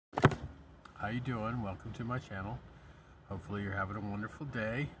How you doing? Welcome to my channel. Hopefully you're having a wonderful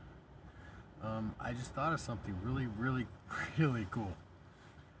day. I just thought of something really cool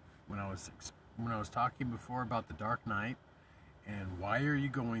when I was talking before about the dark night and why are you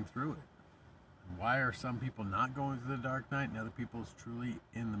going through it? Why are some people not going through the dark night and other people is truly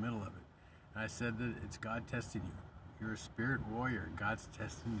in the middle of it? And I said that it's God testing you. You're a spirit warrior. God's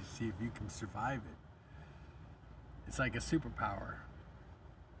testing you to see if you can survive it. It's like a superpower.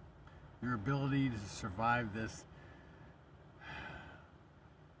 Your ability to survive this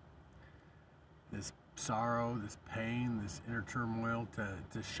sorrow, this pain, this inner turmoil,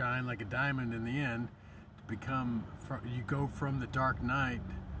 to shine like a diamond in the end, to become, you go from the dark night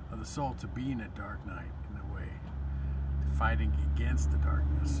of the soul to being a dark night in a way, to fighting against the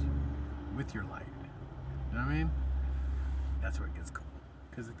darkness with your light. You know what I mean? That's where it gets cool.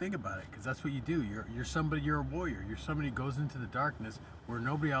 Because think about it, because that's what you do. You're somebody, you're a warrior. You're somebody who goes into the darkness where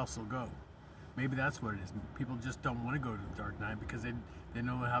nobody else will go. Maybe that's what it is. People just don't want to go to the dark night because they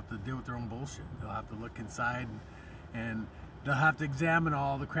know they'll have to deal with their own bullshit. They'll have to look inside and they'll have to examine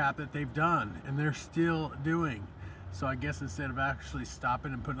all the crap that they've done and they're still doing. So I guess instead of actually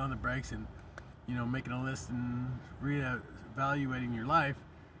stopping and putting on the brakes and, you know, making a list and reevaluating your life,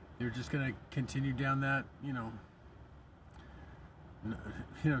 you're just going to continue down that, you know,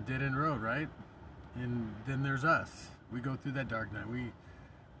 dead end road, right? And then there's us. We go through that dark night. We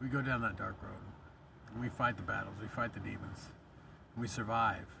go down that dark road. And we fight the battles. We fight the demons. And we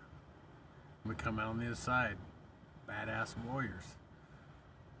survive. And we come out on the other side. Badass warriors.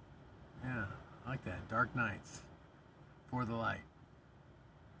 Yeah, I like that. Dark nights. For the light.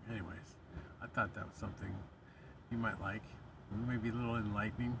 Anyways, I thought that was something you might like. Maybe a little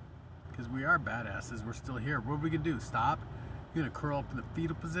enlightening. Because we are badasses. We're still here. What are we going to do? Stop? You're going to curl up in the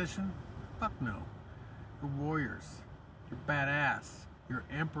fetal position? Fuck no. You're warriors. You're badass. You're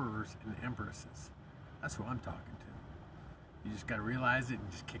emperors and empresses. That's who I'm talking to. You just got to realize it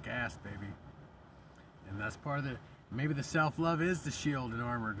and just kick ass, baby. And that's part of maybe the self-love is the shield and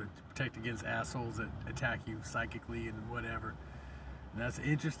armor to protect against assholes that attack you psychically and whatever. And that's the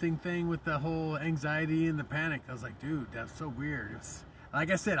interesting thing with the whole anxiety and the panic. I was like, dude, that's so weird.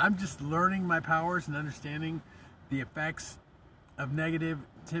 Like I said, I'm just learning my powers and understanding the effects of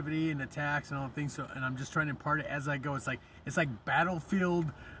negativity and attacks and all the things, and I'm just trying to impart it as I go. It's like battlefield,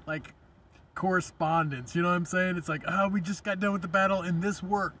 like correspondence, you know what I'm saying? It's like, oh, we just got done with the battle and this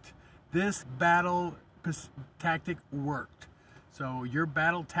worked. This battle tactic worked. So your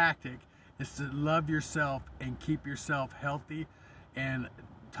battle tactic is to love yourself and keep yourself healthy and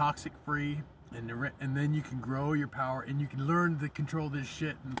toxic free, and then you can grow your power and you can learn to control this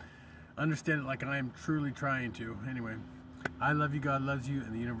shit and understand it like I am truly trying to. Anyway, I love you, God loves you,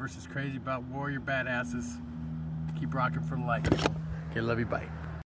 and the universe is crazy about warrior badasses. Keep rocking for the light. Okay, love you, bye.